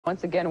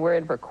Once again, we're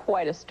in for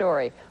quite a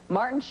story.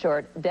 Martin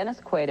Short,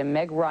 Dennis Quaid, and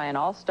Meg Ryan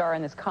all star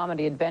in this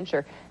comedy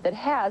adventure that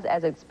has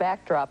as its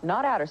backdrop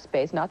not outer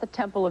space, not the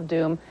Temple of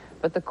Doom,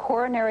 but the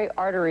coronary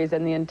arteries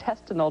and the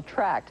intestinal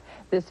tract.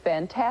 This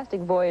fantastic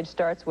voyage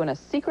starts when a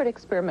secret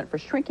experiment for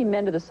shrinking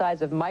men to the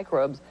size of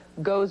microbes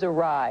goes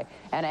awry,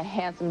 and a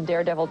handsome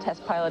daredevil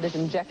test pilot is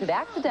injected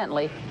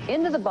accidentally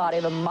into the body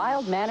of a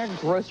mild-mannered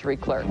grocery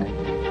clerk.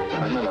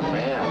 I'm in a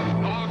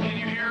van. Oh, can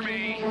you hear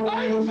me?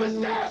 I'm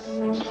possessed!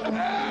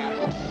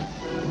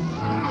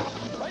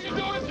 How you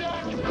doing,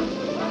 Jack?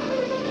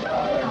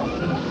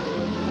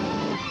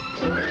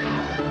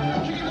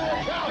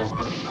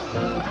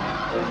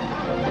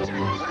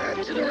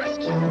 To the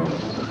rescue.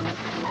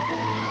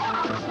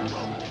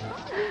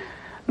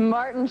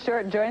 Martin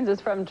Short joins us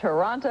from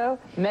Toronto.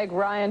 Meg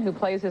Ryan, who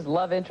plays his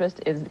love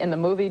interest is in the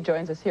movie,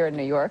 joins us here in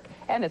New York.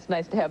 And it's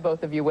nice to have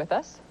both of you with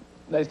us.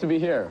 Nice to be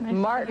here.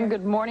 Martin,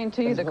 good morning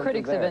to you. The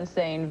critics have been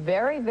saying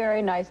very,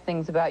 very nice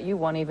things about you.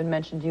 One even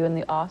mentioned you in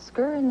the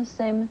Oscar in the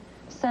same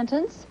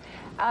sentence.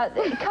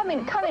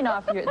 Coming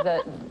off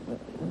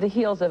the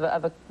heels of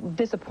a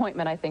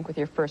disappointment, I think, with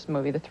your first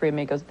movie, The Three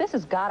Amigos, this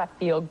has got to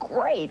feel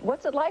great.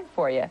 What's it like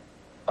for you?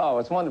 Oh,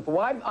 it's wonderful.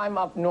 Well, I'm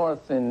up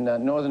north in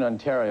northern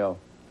Ontario,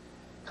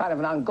 kind of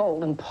an on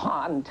Golden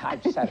Pond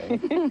type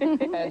setting.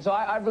 And so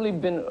I've really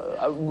been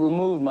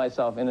removed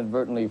myself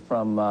inadvertently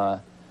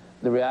from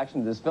the reaction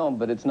to this film,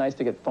 but it's nice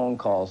to get phone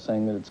calls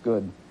saying that it's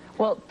good.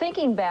 Well,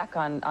 thinking back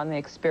on the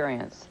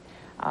experience,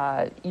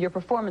 your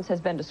performance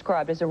has been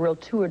described as a real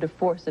tour de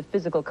force of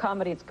physical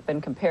comedy. It's been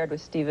compared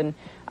with Stephen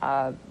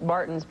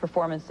Martin's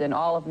performance in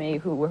All of Me,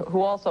 who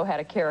also had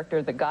a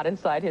character that got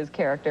inside his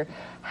character.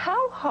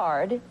 How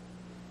hard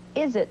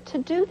is it to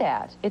do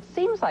that? It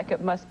seems like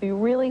it must be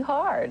really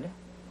hard.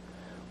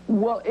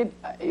 Well,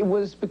 it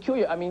was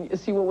peculiar. I mean, you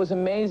see, what was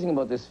amazing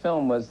about this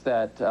film was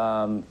that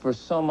for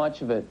so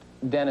much of it,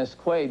 Dennis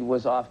Quaid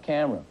was off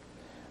camera.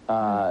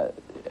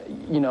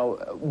 You know,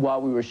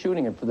 while we were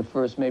shooting it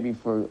maybe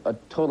for a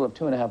total of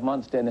 2.5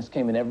 months, Dennis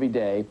came in every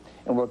day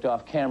and worked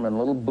off camera in a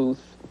little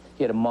booth.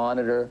 He had a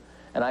monitor,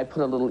 and I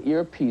put a little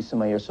earpiece in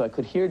my ear so I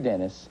could hear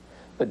Dennis.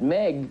 But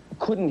Meg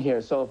couldn't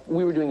hear, so if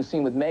we were doing a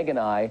scene with Meg and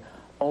I,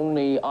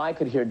 only I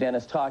could hear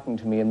Dennis talking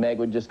to me, and Meg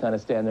would just kind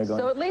of stand there going...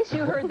 So at least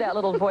you heard that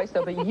little voice,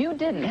 though, but you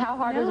didn't. How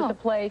hard is it to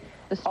play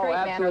the straight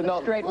man or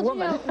the straight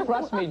woman?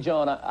 Trust me,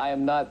 Joan, I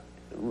am not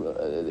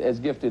as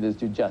gifted as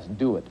to just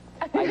do it.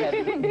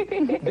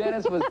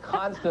 Dennis was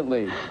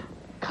constantly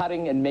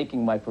cutting and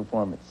making my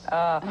performance.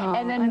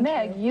 And then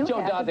Meg, you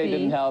Joe Dante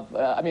didn't help.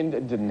 I mean,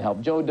 it didn't help.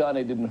 Joe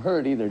Dante didn't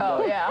hurt either.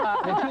 Oh, yeah.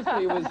 I mean,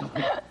 truthfully, it was...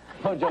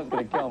 Oh, Joe's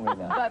going to kill me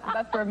now.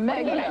 But for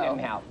Meg, I didn't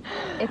help.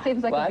 It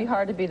seems like it'd be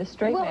hard to be the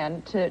straight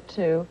man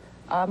to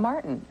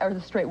Martin, or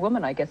the straight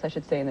woman, I guess I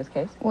should say in this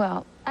case.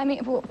 Well, I mean,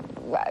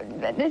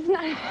 it's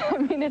not. I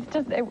mean, it's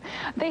just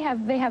they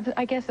have.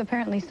 I guess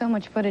apparently so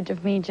much footage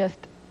of me just.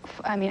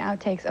 I mean,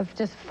 outtakes of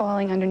just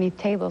falling underneath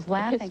tables,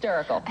 laughing.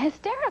 Hysterical.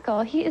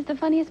 Hysterical. He is the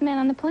funniest man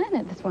on the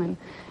planet. This one,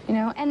 you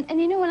know. And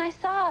you know, when I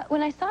saw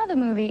the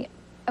movie,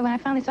 when I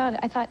finally saw it,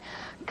 I thought,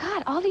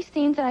 God, all these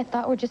scenes that I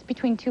thought were just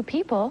between two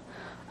people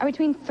are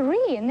between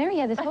three, and there you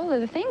had this whole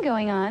other thing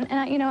going on,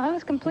 and I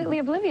was completely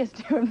oblivious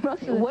to it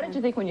most of the time. What did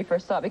you think when you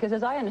first saw it? Because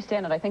as I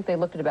understand it, I think they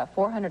looked at about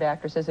 400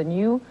 actresses, and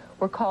you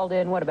were called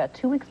in, what, about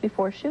 2 weeks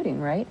before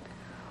shooting, right?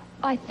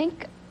 I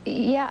think,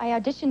 yeah, I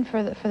auditioned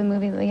for the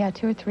movie, yeah,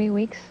 2 or 3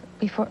 weeks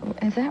before.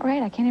 Is that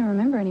right? I can't even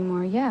remember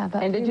anymore. Yeah.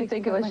 And did you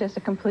think it was just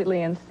a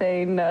completely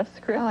insane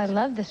script? Oh, I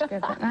loved the script.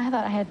 And I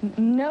thought I had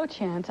no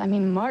chance. I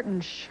mean, Martin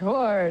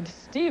Short,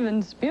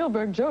 Steven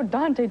Spielberg, Joe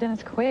Dante,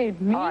 Dennis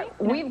Quaid, me. All right,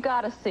 we've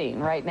got a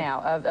scene right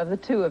now of the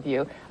two of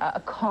you,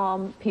 a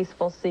calm,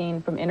 peaceful scene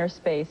from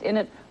Innerspace. In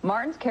it,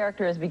 Martin's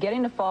character is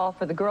beginning to fall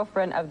for the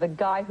girlfriend of the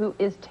guy who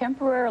is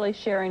temporarily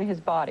sharing his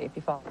body, if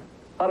you follow.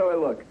 How do I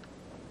look?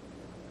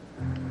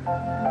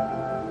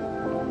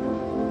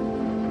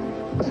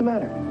 What's the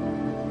matter?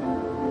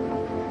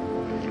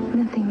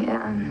 Nothing.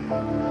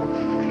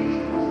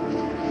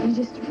 You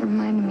just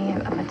reminded me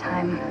of a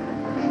time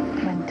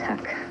when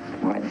Tuck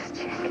wore this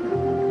chick.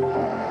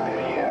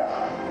 Yeah.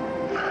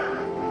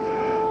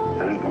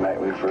 That was the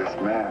night we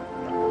first met.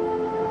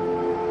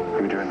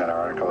 We were doing that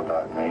article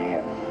about me,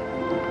 and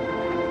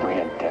we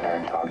had dinner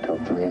and talked till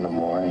 3 in the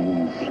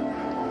morning.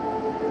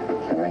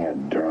 And I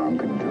got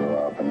drunk and threw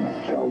up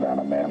and fell down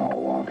a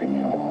manhole walking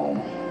you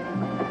home.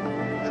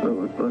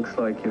 So it looks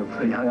like you're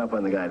pretty hung up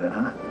on the guy then,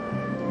 huh?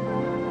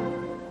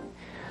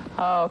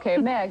 Oh, okay.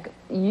 Meg,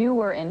 you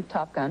were in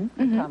Top Gun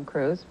with Tom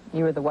Cruise.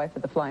 You were the wife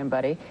of the flying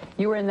buddy.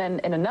 You were in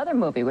another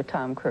movie with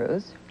Tom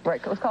Cruise.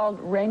 Right, it was called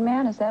Rain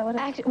Man, is that what it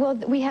is? Actually, well,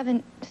 we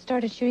haven't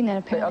started shooting that,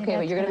 apparently.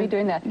 But you're going to be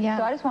doing that. Yeah.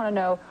 So I just want to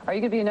know, are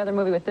you going to be in another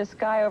movie with this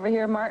guy over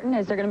here, Martin?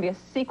 Is there going to be a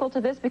sequel to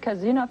this?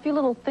 Because, you know, a few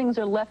little things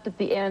are left at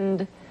the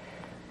end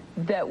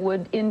that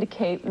would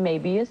indicate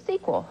maybe a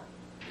sequel.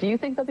 Do you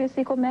think there'll be a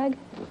sequel, Meg?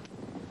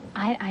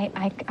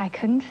 I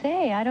couldn't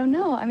say. I don't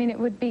know. I mean, it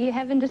would be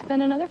heaven to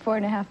spend another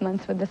 4.5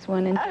 months with this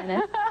one in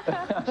Tennis.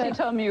 She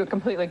told me you were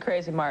completely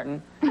crazy,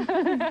 Martin. Think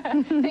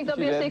there'll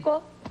be a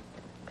sequel?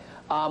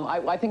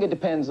 I think it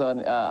depends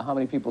on how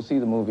many people see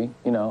the movie.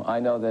 You know, I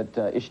know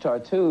that Ishtar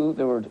 2,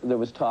 there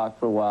was talk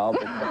for a while,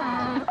 but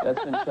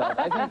that's been shot.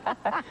 I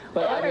think,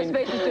 but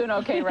Innerspace is doing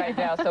okay right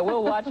now, so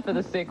we'll watch for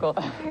the sequel.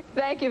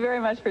 Thank you very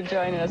much for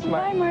joining us,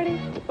 Mark. Bye, Marty.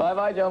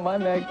 Bye-bye, Joan. Bye,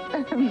 Meg.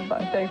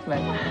 Bye. Thanks,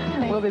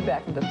 Meg. We'll be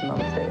back in just a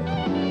moment. Stay.